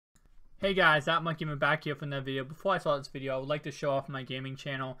Hey guys, ThatMUTGamer back here for another video. Before I start this video, I would like to show off my gaming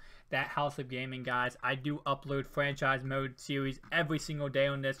channel, That House of Gaming, guys. I do upload franchise mode series every single day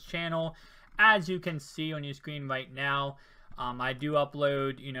on this channel. As you can see on your screen right now, I do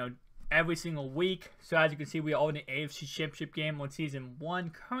upload, every single week. So as you can see, we are in the AFC Championship game on Season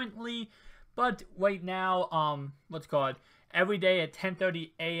 1 currently. But right now, every day at 10:30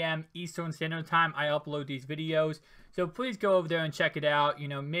 a.m. Eastern Standard Time, I upload these videos. So please go over there and check it out.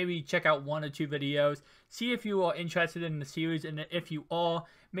 Maybe check out one or two videos. See if you are interested in the series. And if you are,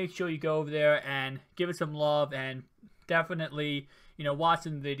 make sure you go over there and give it some love. And definitely, watch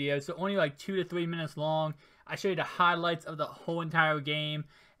some videos. So only like 2 to 3 minutes long. I show you the highlights of the whole entire game.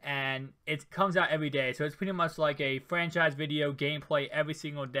 And it comes out every day. So it's pretty much like a franchise video gameplay every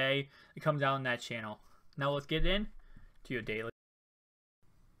single day. It comes out on that channel. Now let's get in to your daily.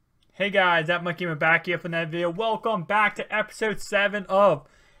 Hey guys, ThatMUTGamer back here for another video. Welcome back to episode 7 of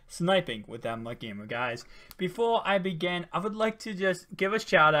Sniping with ThatMUTGamer, guys. Before I begin, I would like to just give a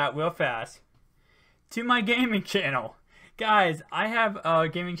shout out real fast to my gaming channel. Guys, I have a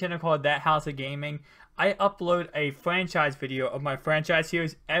gaming channel called That House of Gaming. I upload a franchise video of my franchise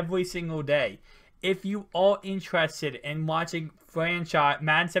series every single day. If you are interested in watching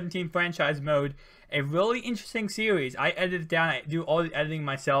Madden 17 franchise mode, a really interesting series. I edit it down. I do all the editing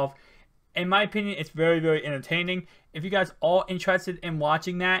myself. In my opinion, it's very, very entertaining. If you guys are interested in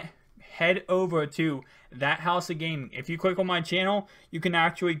watching that, head over to That House of Gaming. If you click on my channel, you can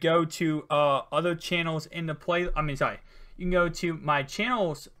actually go to other channels in the play. You can go to my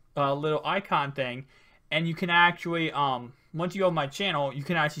channel's little icon thing, and you can actually once you go to my channel, you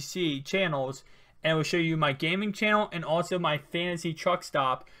can actually see channels. And it will show you my gaming channel and also my fantasy truck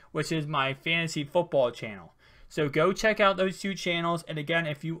stop, which is my fantasy football channel. So go check out those two channels. And again,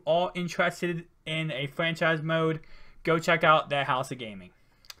 if you are interested in a franchise mode, go check out That House of Gaming.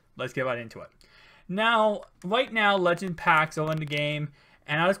 Let's get right into it. Now, right now, Legend Packs are in the game.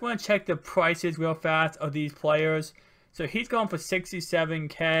 And I just want to check the prices real fast of these players. So he's going for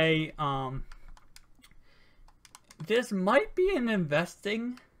 67K. This might be an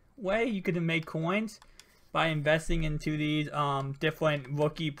investing way you could make coins by investing into these different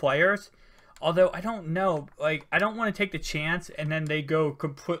rookie players. Although I don't know, I don't want to take the chance and then they go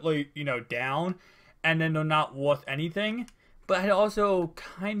completely down and then they're not worth anything. But I also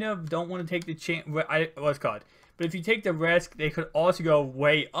kind of don't want to take the chance. But if you take the risk, they could also go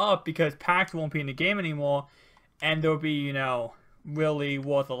way up because packs won't be in the game anymore and they'll be really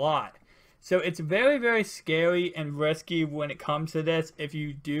worth a lot. So it's very, very scary and risky when it comes to this, if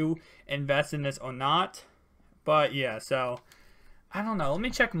you do invest in this or not. But yeah, so I don't know. Let me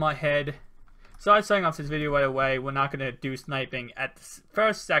check my head. So I'm starting off this video right away. We're not going to do sniping at the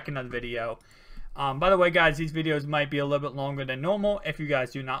first second of the video. By the way, guys, these videos might be a little bit longer than normal. If you guys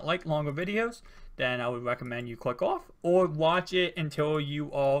do not like longer videos, then I would recommend you click off or watch it until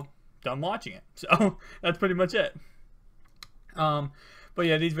you are done watching it. So that's pretty much it. But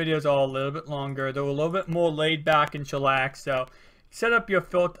yeah, these videos are a little bit longer. They're a little bit more laid back and chillaxed. So set up your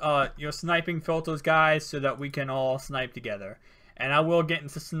sniping filters, guys, so that we can all snipe together. And I will get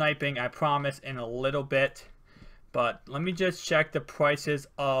into sniping, I promise, in a little bit. But let me just check the prices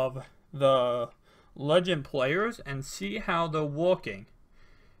of the legend players and see how they're working.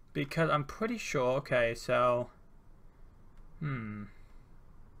 Because I'm pretty sure, okay, so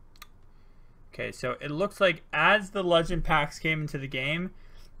okay, so it looks like as the legend packs came into the game,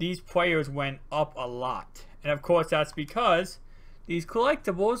 these players went up a lot. And of course that's because these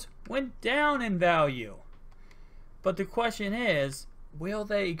collectibles went down in value. But the question is, will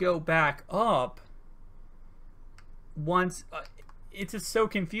they go back up once? It's just so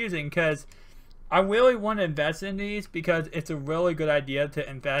confusing because I really want to invest in these because it's a really good idea to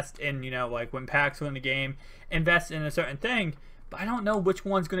invest in, like when packs are in the game, invest in a certain thing. But I don't know which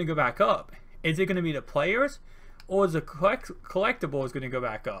one's going to go back up. Is it going to be the players, or is the collectibles going to go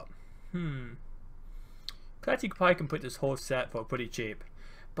back up? Because you probably can put this whole set for pretty cheap.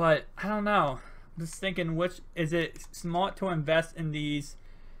 But I don't know. I'm just thinking, is it smart to invest in these,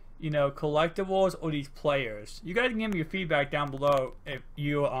 collectibles or these players? You guys can give me your feedback down below if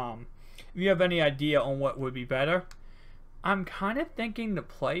you have any idea on what would be better. I'm kind of thinking the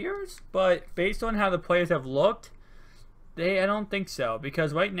players, but based on how the players have looked, I don't think so.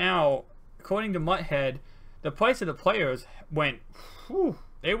 Because right now, according to MUT, the price of the players went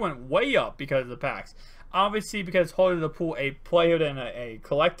way up because of the packs. Obviously, because it's harder to pull a player than a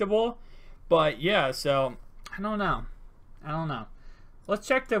collectible. But yeah, so I don't know. Let's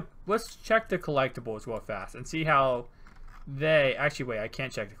check the collectibles real fast and see how they actually wait. I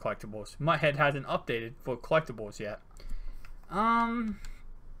can't check the collectibles. MUT hasn't updated for collectibles yet.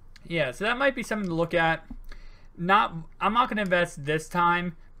 Yeah, so that might be something to look at. I'm not gonna invest this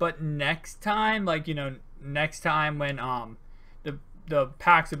time, but next time, like, you know, next time when the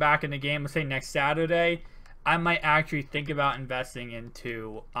packs are back in the game, let's say next Saturday, I might actually think about investing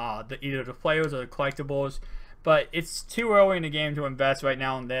into either the players or the collectibles. But it's too early in the game to invest right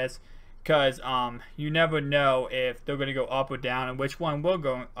now in this, because you never know if they're gonna go up or down and which one will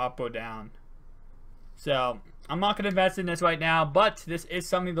go up or down. So I'm not gonna invest in this right now, but this is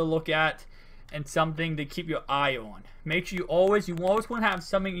something to look at and something to keep your eye on. Make sure you always want to have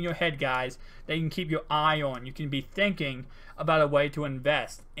something in your head, guys, that you can keep your eye on. You can be thinking about a way to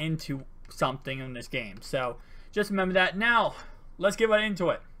invest into something in this game. So just remember that. Now let's get right into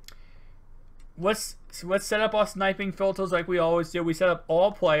it. Let's set up our sniping filters like we always do. We set up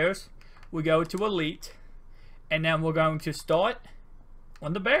all players. We go to elite, and then we're going to start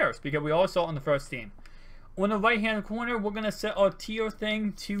on the Bears because we always start on the first team. On the right hand corner, we're going to set our tier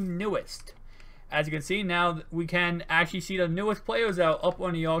thing to newest. As you can see, now we can actually see the newest players out up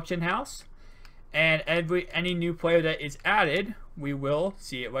on the auction house, and any new player that is added, we will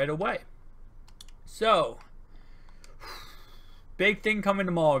see it right away. So big thing coming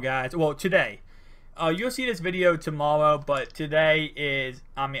tomorrow, guys. Well, today. You'll see this video tomorrow, but today is,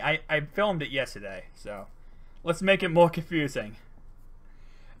 I filmed it yesterday, so let's make it more confusing.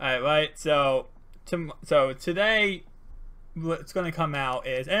 Alright, so today what's going to come out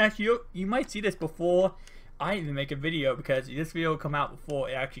is, and actually you might see this before I even make a video, because this video will come out before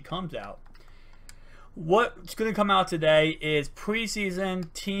it actually comes out. What's going to come out today is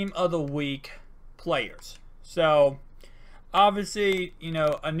preseason team of the week players. So obviously, you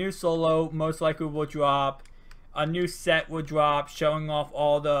know, a new solo most likely will drop. A new set will drop, showing off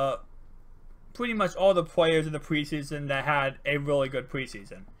pretty much all the players in the preseason that had a really good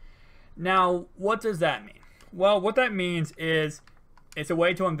preseason. Now, what does that mean? Well, what that means is it's a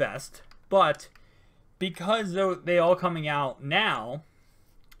way to invest, but because they all coming out now,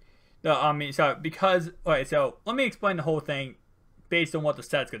 alright, so let me explain the whole thing based on what the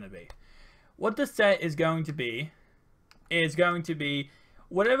set's going to be. What the set is going to be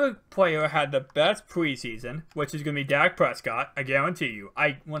whatever player had the best preseason, which is going to be Dak Prescott. I guarantee you.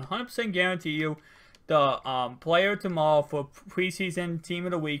 I 100% guarantee you the player tomorrow for preseason team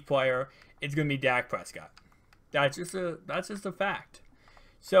of the week player is going to be Dak Prescott. That's just a fact.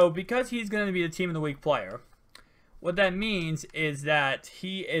 So because he's going to be the team of the week player, what that means is that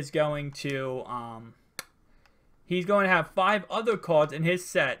he is going to have 5 other cards in his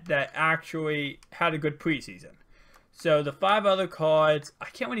set that actually had a good preseason. So the 5 other cards, I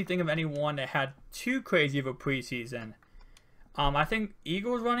can't really think of anyone that had too crazy of a preseason. I think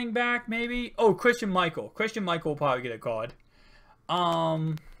Eagles running back, maybe. Oh, Christian Michael. Christian Michael will probably get a card.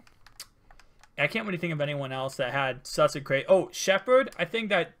 I can't really think of anyone else that had such a great... Oh, Shepard. I think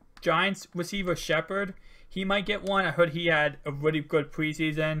that Giants receiver Shepard, he might get one. I heard he had a really good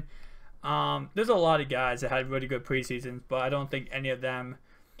preseason. There's a lot of guys that had really good preseasons, but I don't think any of them...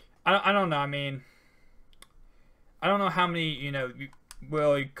 I don't know. I mean, I don't know how many, you know,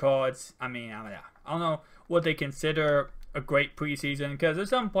 really cards. I don't know what they consider a great preseason, because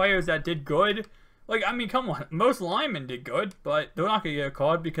there's some players that did good. Like, I mean, come on, most linemen did good, but they're not going to get a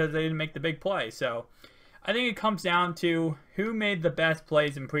card because they didn't make the big play. So I think it comes down to who made the best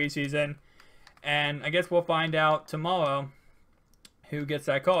plays in preseason, and I guess we'll find out tomorrow who gets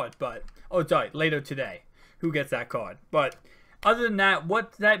that card. But oh, sorry, later today, who gets that card. But other than that,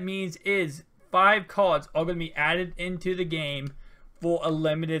 what that means is 5 cards are going to be added into the game for a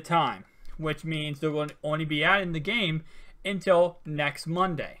limited time, which means they're going to only be added in the game until next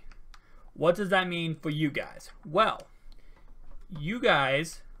Monday. What does that mean for you guys? Well, you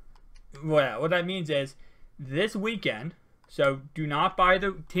guys, what that means is this weekend, so do not buy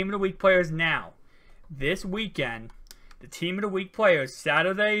the Team of the Week players now. This weekend, the Team of the Week players,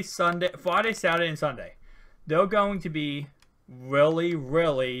 Friday, Saturday, and Sunday, they're going to be really,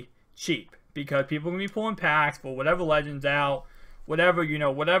 really cheap, because people are going to be pulling packs for whatever Legends out, whatever, you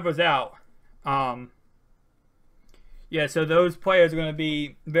know, whatever's out. Yeah, so those players are going to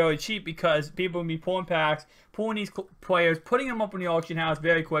be very cheap because people will be pulling packs, pulling these players, putting them up in the auction house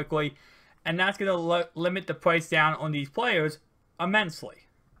very quickly, and that's going to limit the price down on these players immensely.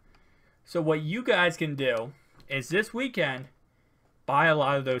 So what you guys can do is this weekend, buy a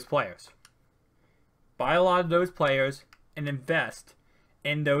lot of those players. Buy a lot of those players and invest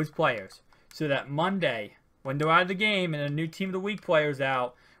in those players, so that Monday, when they're out of the game and a new Team of the Week player's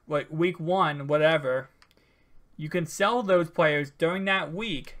out, like week 1, whatever, you can sell those players during that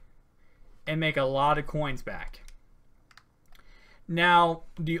week and make a lot of coins back. Now,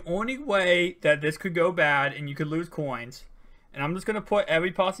 the only way that this could go bad and you could lose coins, And I'm just going to put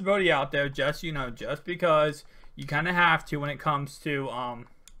every possibility out there, just, you know, just because you kind of have to when it comes to,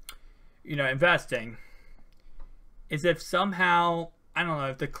 you know, investing, is if somehow, I don't know,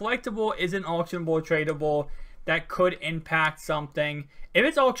 if the collectible isn't auctionable or tradable, that could impact something. If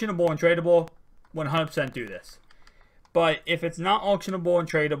it's auctionable and tradable, 100% do this. But if it's not auctionable and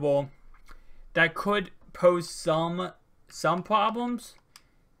tradable, that could pose some problems.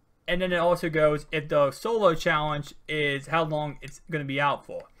 And then it also goes, if the solo challenge is how long it's going to be out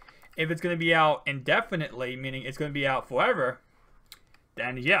for. If it's going to be out indefinitely, meaning it's going to be out forever,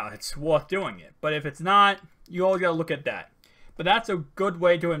 then yeah, it's worth doing it. But if it's not, you all got to look at that. But that's a good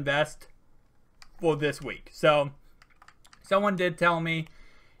way to invest for this week. So someone did tell me,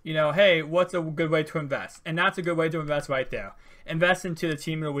 you know, hey, what's a good way to invest? And that's a good way to invest right there. Invest into the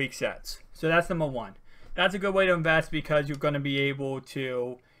Team of the Week sets. So that's number one. That's a good way to invest because you're going to be able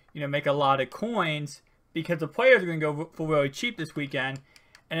to, you know, make a lot of coins because the players are going to go for really cheap this weekend.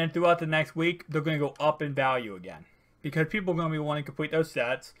 And then throughout the next week, they're going to go up in value again. Because people are going to be wanting to complete those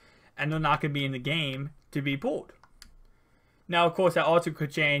sets and they're not going to be in the game to be pulled. Now, of course, that also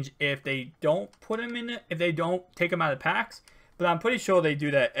could change if they don't put them in it, if they don't take them out of packs. But I'm pretty sure they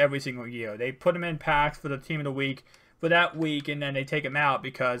do that every single year. They put them in packs for the Team of the Week for that week, and then they take them out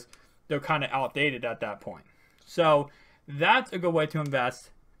because they're kind of outdated at that point. So that's a good way to invest,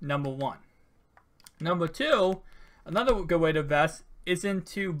 number one. Number two, another good way to invest is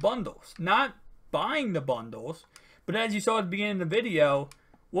into bundles. Not buying the bundles, but as you saw at the beginning of the video,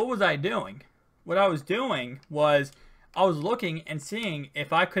 what was I doing? What I was doing was I was looking and seeing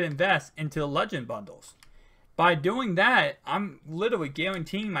if I could invest into the legend bundles. By doing that, I'm literally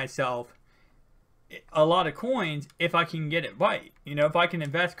guaranteeing myself a lot of coins if I can get it right. You know, if I can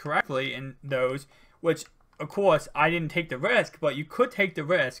invest correctly in those, which of course I didn't take the risk, but you could take the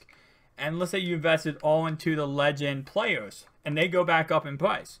risk. And let's say you invested all into the legend players and they go back up in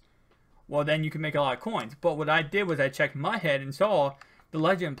price. Well, then you can make a lot of coins. But what I did was I checked my head and saw the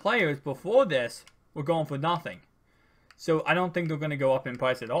legend players before this were going for nothing. So I don't think they're going to go up in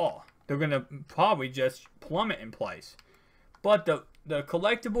price at all. They're going to probably just plummet in price. But the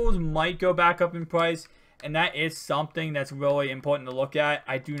collectibles might go back up in price, and that is something that's really important to look at.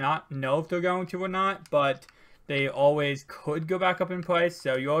 I do not know if they're going to or not, but they always could go back up in price.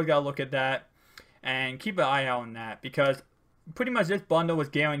 So you always got to look at that and keep an eye out on that, because pretty much this bundle was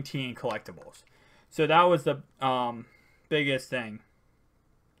guaranteeing collectibles. So that was the biggest thing.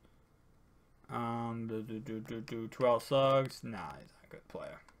 12 slugs. Nah, he's not a good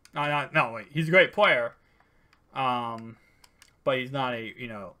player. No, wait, he's a great player. But he's not a, you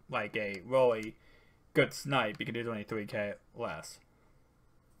know, like a really good snipe because he's only 3k less.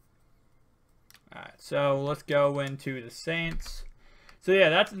 Alright, so let's go into the Saints. So yeah,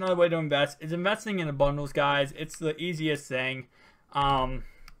 that's another way to invest. Is investing in the bundles, guys. It's the easiest thing. Other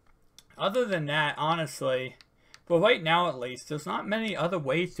than that, honestly, but right now at least, there's not many other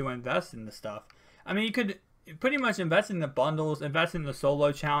ways to invest in the stuff. I mean, you could pretty much invest in the bundles, invest in the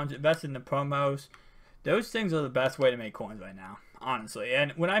solo challenge, invest in the promos. Those things are the best way to make coins right now, honestly.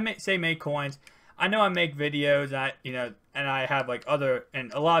 And when I say make coins, I know I make videos, and I have like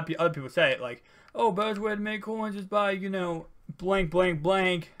and a lot of other people say it like, oh, best way to make coins is by, you know, blank, blank,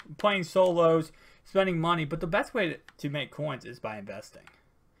 blank, playing solos, spending money. But the best way to make coins is by investing.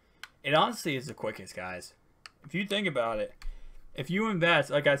 It honestly is the quickest, guys. If you think about it, if you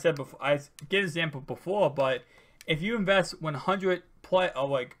invest, like I said before, I gave an example before, but if you invest 100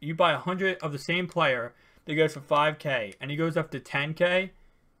 like you buy 100 of the same player that goes for 5k and he goes up to 10k,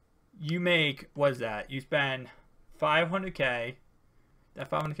 you make, what is that? You spend 500k. That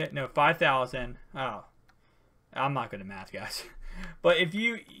 500k? No, 5,000. Oh, I'm not good at math, guys. But if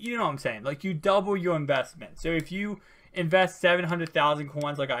you know what I'm saying, like you double your investment. So if you invest 700,000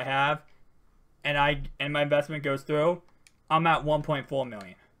 coins like I have, and my investment goes through, I'm at 1.4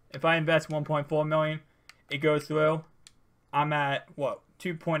 million. If I invest 1.4 million, it goes through, I'm at what,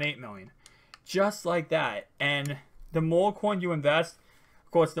 2.8 million. Just like that. And the more coin you invest,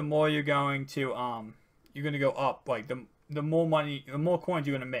 of course, the more you're going to go up. Like the more money, the more coins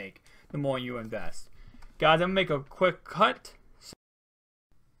you're gonna make, the more you invest. Guys, I'm gonna make a quick cut.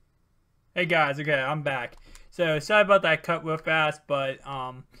 Hey guys, okay, I'm back. So sorry about that cut real fast, but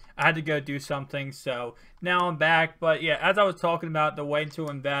I had to go do something, so now I'm back. But yeah, as I was talking about the way to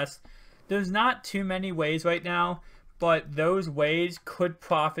invest, there's not too many ways right now, but those ways could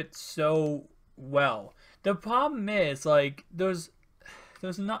profit so well. The problem is, like, there's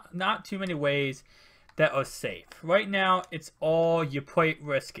not too many ways that are safe. Right now, it's all you play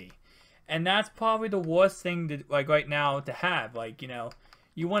risky. And that's probably the worst thing to, like, right now to have. Like, you know,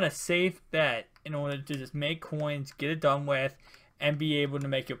 you want a safe bet in order to just make coins, get it done with, and be able to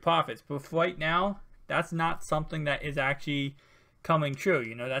make your profits. But for right now, that's not something that is actually coming true.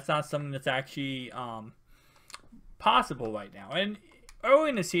 You know, that's not something that's actually possible right now. And early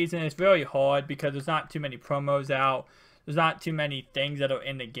in the season, it's very hard because there's not too many promos out. There's not too many things that are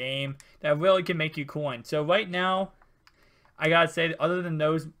in the game that really can make you coin. So right now, I gotta say, other than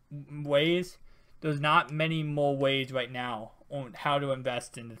those ways, there's not many more ways right now on how to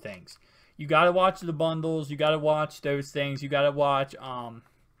invest into things. You gotta watch the bundles. You gotta watch those things. You gotta watch,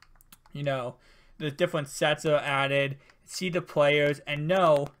 you know, the different sets that are added. See the players and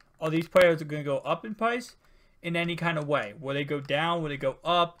know, are these players are gonna go up in price in any kind of way? Will they go down? Will they go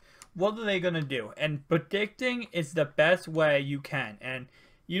up? What are they going to do? And predicting is the best way you can. And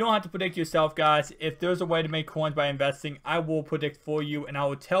you don't have to predict yourself, guys. If there's a way to make coins by investing, I will predict for you and I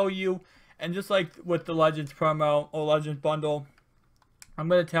will tell you. And just like with the Legends promo or Legends bundle, I'm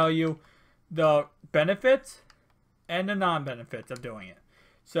going to tell you the benefits and the non-benefits of doing it.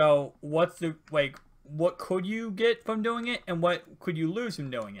 So what's the, like, what could you get from doing it and what could you lose from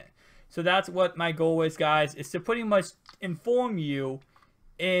doing it? So that's what my goal is, guys, is to pretty much inform you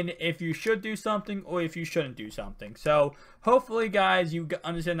in if you should do something or if you shouldn't do something. So hopefully, guys, you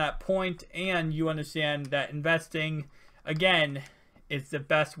understand that point and you understand that investing, again, is the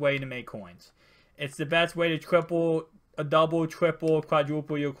best way to make coins. It's the best way to triple, double, triple,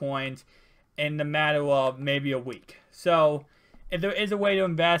 quadruple your coins in the matter of maybe a week. So if there is a way to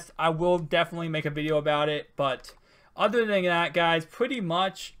invest, I will definitely make a video about it. But other than that, guys, pretty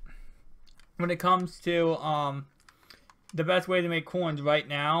much when it comes to the best way to make coins right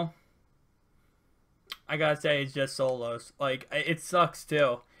now, I gotta say, it's just solos. Like, it sucks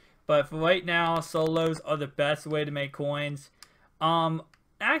too, but for right now, solos are the best way to make coins.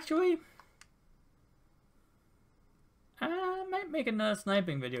 Actually, I might make another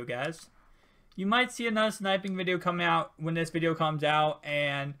sniping video, guys. You might see another sniping video come out when this video comes out,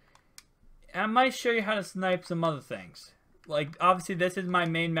 and I might show you how to snipe some other things. Like, obviously, this is my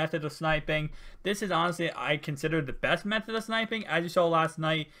main method of sniping. This is honestly, I consider the best method of sniping. As you saw last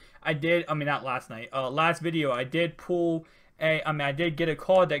night, not last night, last video, I did pull I did get a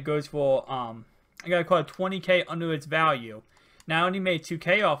card that goes for, I got a card 20k under its value. Now, I only made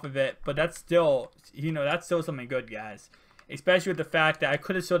 2k off of it, but that's still, you know, that's still something good, guys. Especially with the fact that I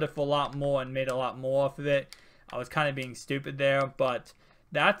could have sold it for a lot more and made a lot more off of it. I was kind of being stupid there, but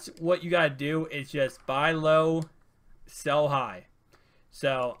that's what you gotta do, is just buy low, sell high.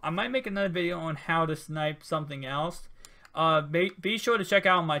 So I might make another video on how to snipe something else. Be sure to check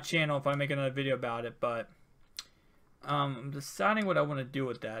out my channel if I make another video about it. But I'm deciding what I want to do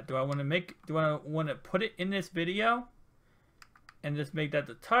with that. Do I want to put it in this video and just make that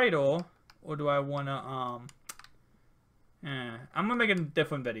the title, or do I want to I'm gonna make a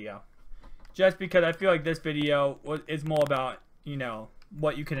different video just because I feel like this video is more about, you know,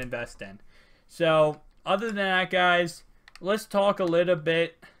 what you can invest in. So other than that, guys, let's talk a little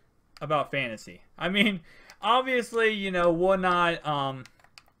bit about fantasy. I mean, obviously, you know, we're not,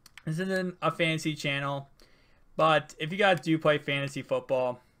 this isn't a fantasy channel, but if you guys do play fantasy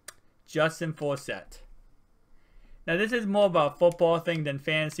football, Justin Forsett. Now, this is more about a football thing than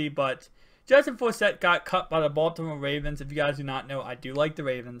fantasy, but Justin Forsett got cut by the Baltimore Ravens. If you guys do not know, I do like the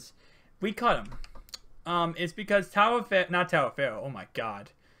Ravens. We cut him. It's because not Tower Farrell, oh my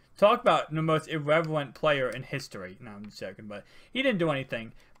god. Talk about the most irreverent player in history. No, I'm just joking, but he didn't do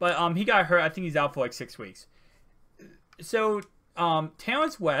anything. But he got hurt. I think he's out for like 6 weeks. So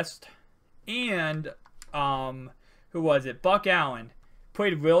Terrence West and who was it? Buck Allen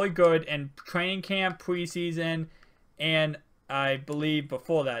played really good in training camp, preseason, and I believe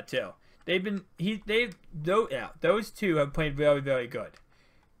before that too. Those two have played very, very good.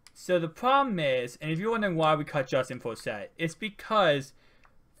 So the problem is, and if you're wondering why we cut Justin Forsett, it's because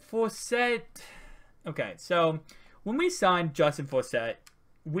Forsett, okay, so when we signed Justin Forsett,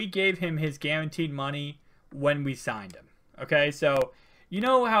 we gave him his guaranteed money when we signed him. Okay, so you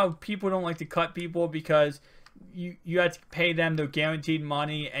know how people don't like to cut people because you have to pay them their guaranteed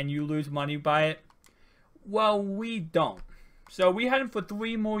money and you lose money by it? Well, we don't. So we had him for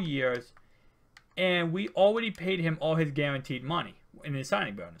 3 more years and we already paid him all his guaranteed money in his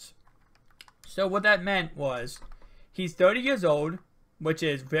signing bonus. So what that meant was he's 30 years old, which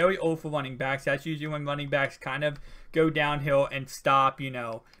is very old for running backs. That's usually when running backs kind of go downhill and stop, you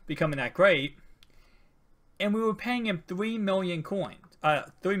know, becoming that great. And we were paying him 3 million coins.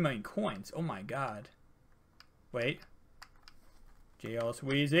 3 million coins. Oh my god. Wait. JL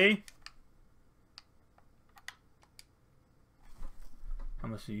Sweezy. How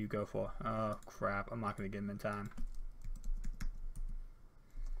much do you go for? Oh crap. I'm not going to get him in time.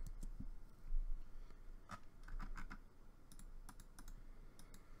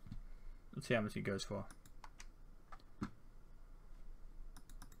 Let's see how much he goes for.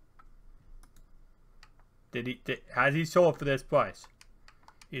 Has he sold for this price?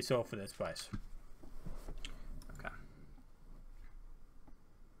 He sold for this price. Okay.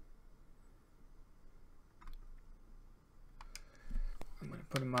 I'm going to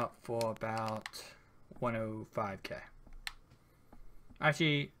put him up for about 105k.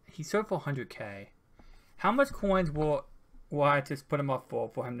 Actually, he sold for 100k. How much coins will I just put him up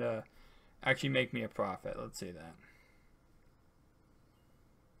for him to actually make me a profit? Let's see that.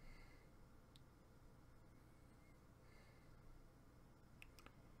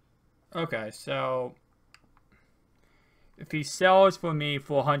 Okay, so if he sells for me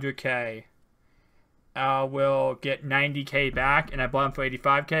for 100k, I will get 90k back, and I bought him for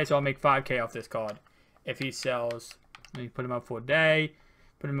 85k, so I'll make 5k off this card. If he sells, let me put him up for a day,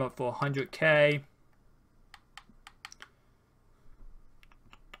 put him up for 100k.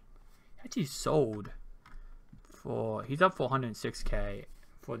 Actually sold for, he's up for 106k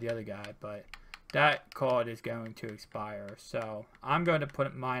for the other guy, but that card is going to expire, so I'm going to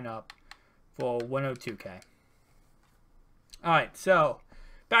put mine up for 102k. Alright, so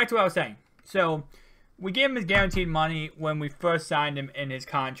back to what I was saying. So we gave him his guaranteed money when we first signed him in his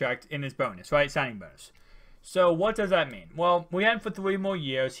contract, in his bonus, right? Signing bonus. So what does that mean? Well, we had him for 3 more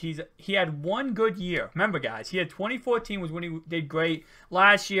years. He had one good year. Remember, guys, he had 2014 was when he did great.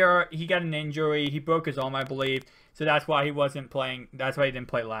 Last year, he got an injury. He broke his arm, I believe. So that's why he wasn't playing. That's why he didn't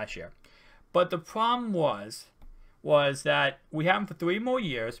play last year. But the problem was that we had him for 3 more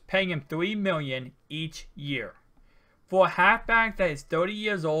years, paying him $3 million each year. For a halfback that is 30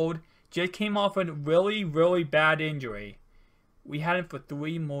 years old, just came off a really, really bad injury, we had him for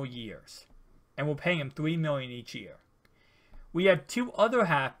 3 more years. And we're paying him $3 million each year. We have 2 other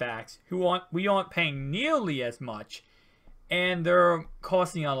halfbacks who we aren't paying nearly as much, and they're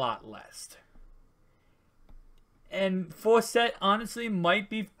costing a lot less. And Forsett honestly might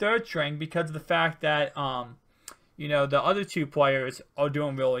be 3rd string because of the fact that you know, the other 2 players are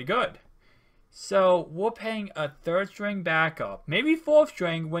doing really good. So we're paying a 3rd string backup, maybe 4th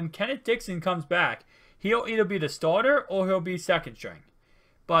string when Kenneth Dixon comes back. He'll either be the starter or he'll be 2nd string.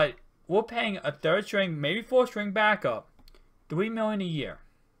 But we're paying a 3rd string, maybe 4th string backup, $3 million a year.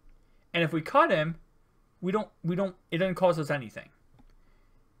 And if we cut him, it doesn't cost us anything.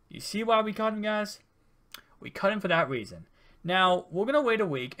 You see why we cut him, guys? We cut him for that reason. Now, we're going to wait a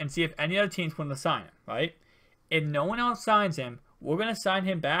week and see if any other teams want to sign him, right? If no one else signs him, we're going to sign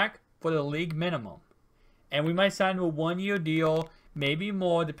him back for the league minimum. And we might sign him a 1-year deal, maybe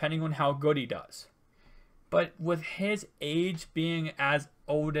more, depending on how good he does. But with his age being as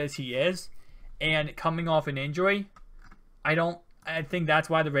old as he is and coming off an injury, I think that's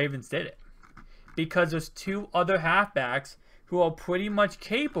why the Ravens did it. Because there's 2 other halfbacks who are pretty much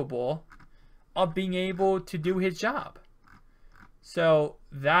capable of being able to do his job. So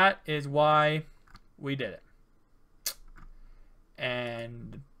that is why we did it.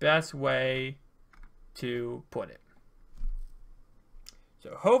 And the best way to put it.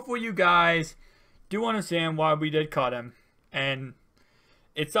 So hopefully you guys do understand why we did cut him. And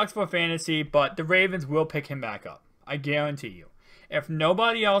it sucks for fantasy, but the Ravens will pick him back up. I guarantee you. If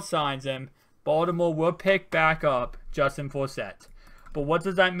nobody else signs him, Baltimore will pick back up Justin Forsett. But what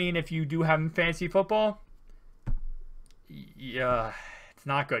does that mean if you do have him in fantasy football? Yeah, it's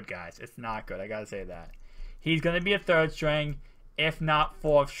not good, guys. It's not good. I gotta say that. He's going to be a 3rd string, if not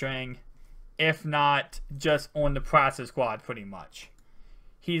 4th string, if not just on the practice squad pretty much.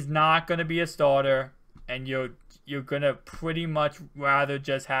 He's not going to be a starter, and you're going to pretty much rather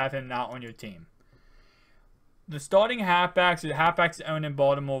just have him not on your team. The starting halfbacks, the halfbacks owned in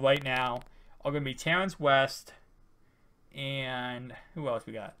Baltimore right now, are going to be Terrence West and who else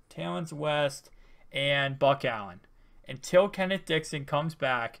we got? Terrence West and Buck Allen. Until Kenneth Dixon comes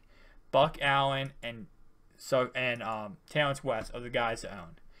back, Buck Allen and Terrence West are the guys to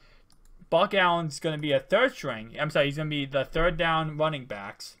own. Buck Allen's going to be a 3rd string. I'm sorry, he's going to be the 3rd down running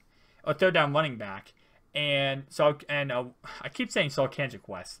backs, or 3rd down running back. And I keep saying Kendrick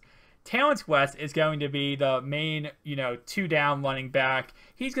West. Terrence West is going to be the main, 2 down running back.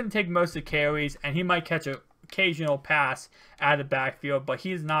 He's going to take most of the carries, and he might catch an occasional pass out of the backfield, but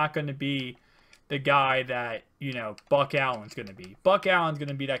he's not going to be the guy that, Buck Allen's going to be. Buck Allen's going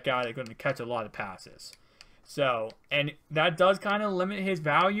to be that guy that's going to catch a lot of passes. So, and that does kind of limit his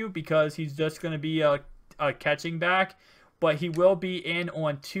value because he's just going to be a catching back, but he will be in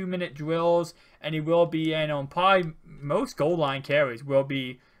on 2-minute drills, and he will be in on probably most goal line carries will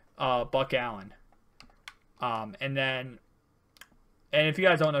be Buck Allen. And if you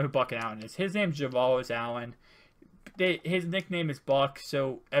guys don't know who Buck Allen is, his name's Javalis Allen. his nickname is Buck,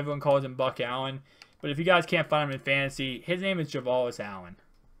 so everyone calls him Buck Allen. But if you guys can't find him in fantasy, his name is Javarius Allen.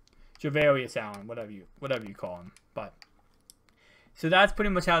 Javarius Allen, whatever you call him. But so that's pretty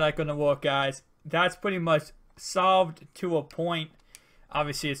much how that's going to work, guys. That's pretty much solved to a point.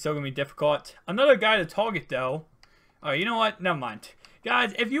 Obviously, it's still going to be difficult. Another guy to target, though. Alright, you know what? Never mind.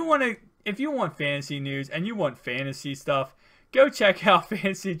 Guys, if you want fantasy news and you want fantasy stuff, go check out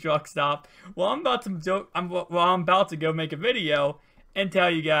Fantasy Truck Stop. Well, I'm about to go make a video and tell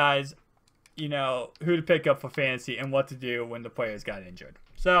you guys, you know, who to pick up for fantasy and what to do when the players got injured.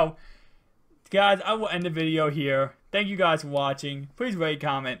 So, guys, I will end the video here. Thank you guys for watching. Please rate,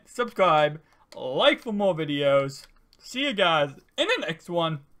 comment, subscribe, like for more videos. See you guys in the next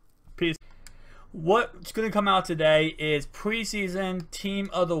one. Peace. What's going to come out today is preseason Team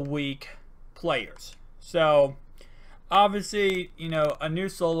of the Week players. So, obviously, you know, a new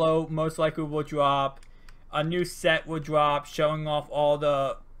solo most likely will drop. A new set will drop showing off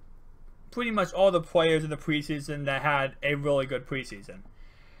pretty much all the players in the preseason that had a really good preseason.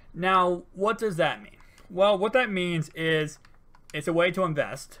 Now, what does that mean? Well, what that means is it's a way to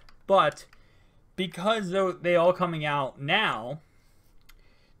invest, but because they all coming out now,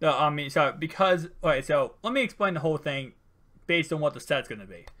 alright, so let me explain the whole thing based on what the set's going to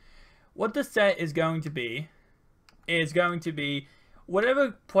be. What the set is going to be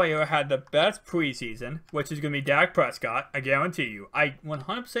whatever player had the best preseason, which is going to be Dak Prescott. I guarantee you. I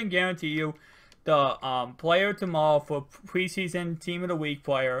 100% guarantee you the player tomorrow for preseason Team of the Week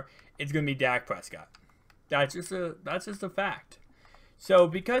player is going to be Dak Prescott. That's just a fact. So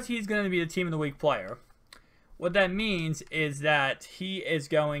because he's going to be the Team of the Week player, what that means is that he is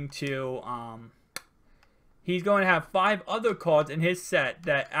going to have 5 other cards in his set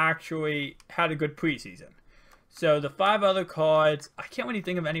that actually had a good preseason. So the 5 other cards, I can't really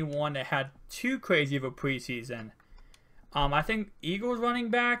think of anyone that had too crazy of a preseason. I think Eagles running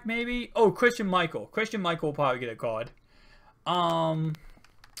back maybe. Oh, Christian Michael. Christian Michael will probably get a card.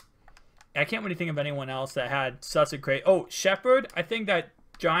 I can't really think of anyone else that had such a great. Oh, Shepard. I think that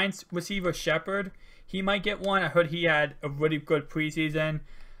Giants receiver Shepard, he might get one. I heard he had a really good preseason.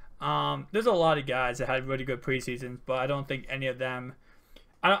 There's a lot of guys that had really good preseasons, but I don't think any of them.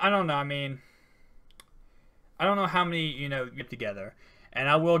 I don't know. I mean, I don't know how many, you know, get together. And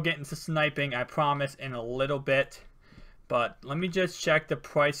I will get into sniping, I promise, in a little bit. But let me just check the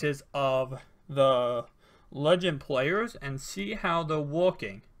prices of the legend players and see how they're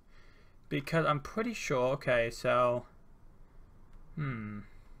working. Because I'm pretty sure, okay, so...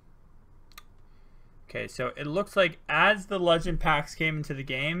 Okay, so it looks like as the legend packs came into the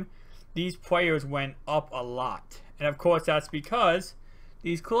game, these players went up a lot. And of course that's because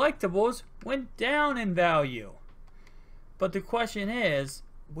these collectibles went down in value. But the question is,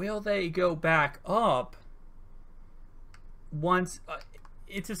 will they go back up once...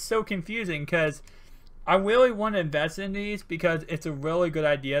 it's just so confusing because I really want to invest in these because it's a really good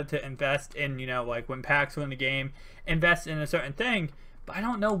idea to invest in, you know, like when packs are in the game, invest in a certain thing. But I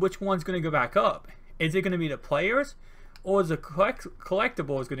don't know which one's going to go back up. Is it going to be the players or is the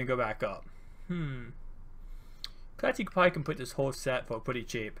collectibles going to go back up? Because you probably can put this whole set for pretty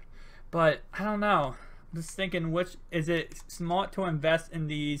cheap. But I don't know. I'm just thinking, which is it smart to invest in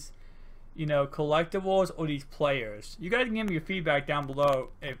these, you know, collectibles or these players? You guys can give me your feedback down below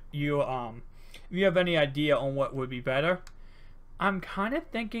if you have any idea on what would be better. I'm kind of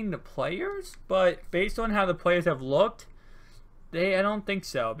thinking the players, but based on how the players have looked, I don't think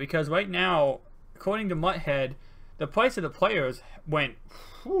so. Because right now, according to MUT, the price of the players went,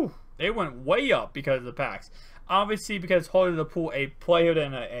 they went way up because of the packs. Obviously, because it's harder to pull a player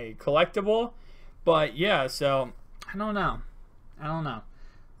than a collectible. But yeah, so I don't know.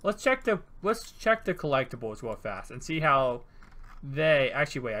 Let's check the collectibles real fast and see how they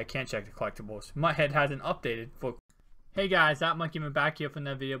actually wait. I can't check the collectibles. MUT hasn't updated for. Hey guys, ThatMUTGamer back here for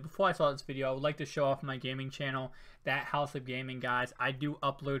another video. Before I start this video, I would like to show off my gaming channel, That House of Gaming, guys. I do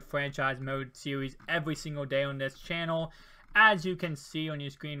upload franchise mode series every single day on this channel, as you can see on your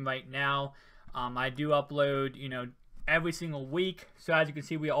screen right now. I do upload, you know, every single week. So as you can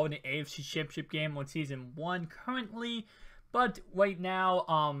see, we are in the AFC Championship game on Season 1 currently. But right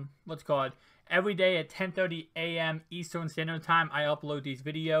now, what's it called? Every day at 10:30 a.m. Eastern Standard Time, I upload these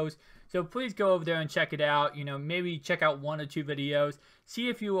videos. So please go over there and check it out. You know, maybe check out 1 or 2 videos. See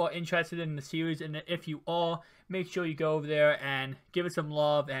if you are interested in the series. And if you are, make sure you go over there and give it some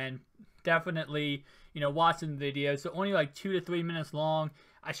love. And definitely, you know, watch some videos. So only like 2 to 3 minutes long.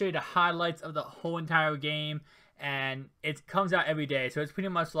 I show you the highlights of the whole entire game. And it comes out every day. So it's pretty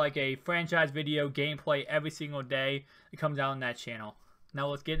much like a franchise video gameplay every single day. It comes out on that channel. Now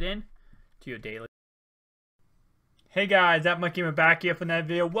let's get in to your daily. Hey guys, ThatMUTGamer back here for another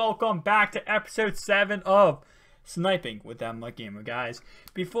video. Welcome back to episode 7 of Sniping with ThatMUTGamer, guys.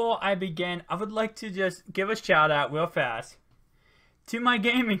 Before I begin, I would like to just give a shout out real fast to my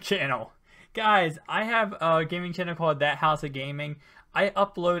gaming channel. Guys, I have a gaming channel called That House of Gaming. I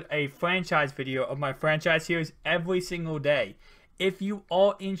upload a franchise video of my franchise series every single day. If you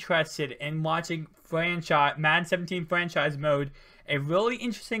are interested in watching Madden 17 franchise mode, a really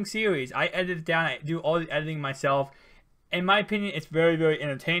interesting series. I edit it down. I do all the editing myself. In my opinion, it's very, very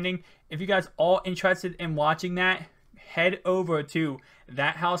entertaining. If you guys are interested in watching that, head over to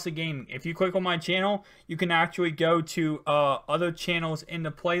That House of Gaming. If you click on my channel, you can actually go to other channels in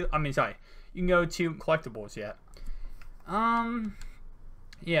the play. You can go to collectibles.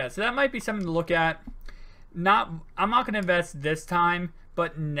 Yeah, so that might be something to look at. I'm not gonna invest this time,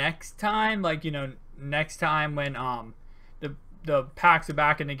 but next time, next time when the packs are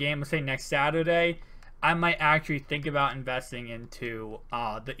back in the game, let's say next Saturday, I might actually think about investing into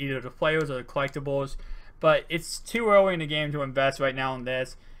either the players or the collectibles. But it's too early in the game to invest right now in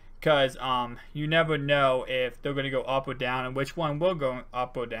this, because you never know if they're going to go up or down and which one will go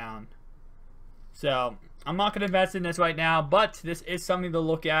up or down. So I'm not going to invest in this right now, but this is something to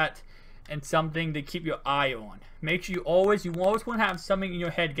look at and something to keep your eye on. Make sure you always want to have something in your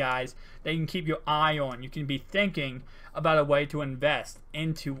head, guys, that you can keep your eye on. You can be thinking about a way to invest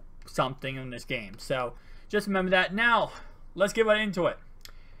into something in this game. So just remember that. Now let's get right into it.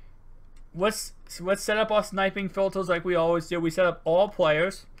 Let's set up our sniping filters like we always do. We set up all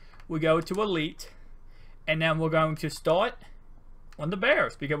players. We go to elite, and then we're going to start on the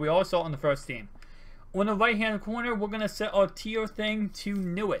Bears because we all start on the first team. On the right hand corner, we're going to set our tier thing to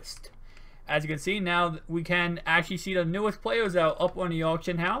newest. As you can see, now we can actually see the newest players that are up on the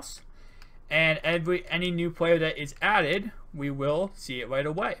auction house. And any new player that is added, we will see it right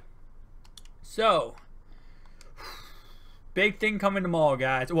away. So, big thing coming tomorrow,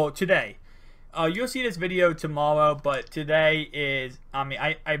 guys. Well, today. You'll see this video tomorrow, but today is,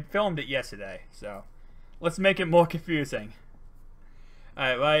 I filmed it yesterday. So, let's make it more confusing.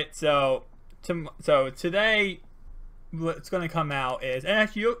 Alright, so today, what's going to come out is, and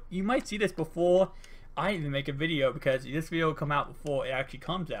actually you might see this before I even make a video, because this video will come out before it actually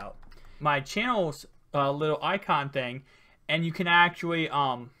comes out. My channel's little icon thing, and you can actually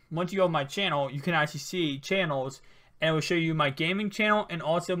once you go to my channel, you can actually see channels, and it will show you my gaming channel and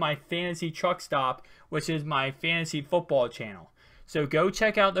also my fantasy truck stop, which is my fantasy football channel. So go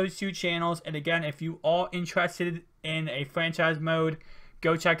check out those two channels, and again, if you are interested in a franchise mode,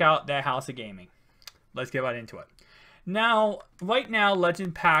 go check out That House of Gaming. Let's get right into it. Now, right now,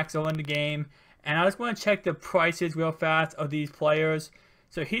 Legend Packs are in the game, and I just want to check the prices real fast of these players.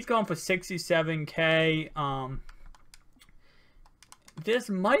 So he's going for 67K.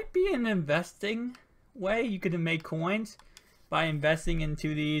 This might be an investing way. You could make coins by investing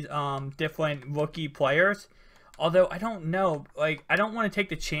into these different rookie players. Although I don't know, I don't want to take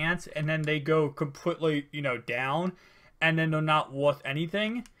the chance and then they go completely, down, and then they're not worth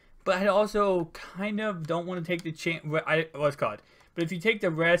anything. But I also kind of don't want to take the chance. But if you take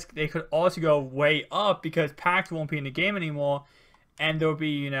the risk, they could also go way up because packs won't be in the game anymore, and they'll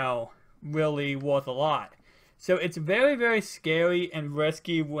be, really worth a lot. So it's very, very scary and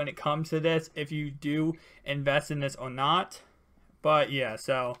risky when it comes to this, if you do invest in this or not. But yeah,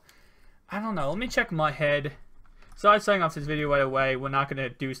 so I don't know. Let me check my head. So I'm starting off this video right away. We're not going to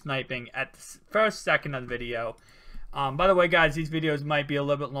do sniping at the first second of the video. By the way, guys, these videos might be a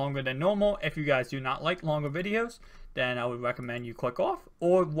little bit longer than normal. If you guys do not like longer videos, then I would recommend you click off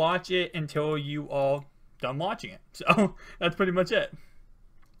or watch it until you are done watching it. So that's pretty much it.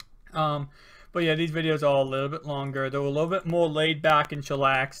 But yeah, these videos are a little bit longer. They're a little bit more laid back and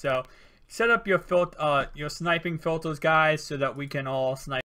chillax. So set up your sniping filters, guys, so that we can all snipe.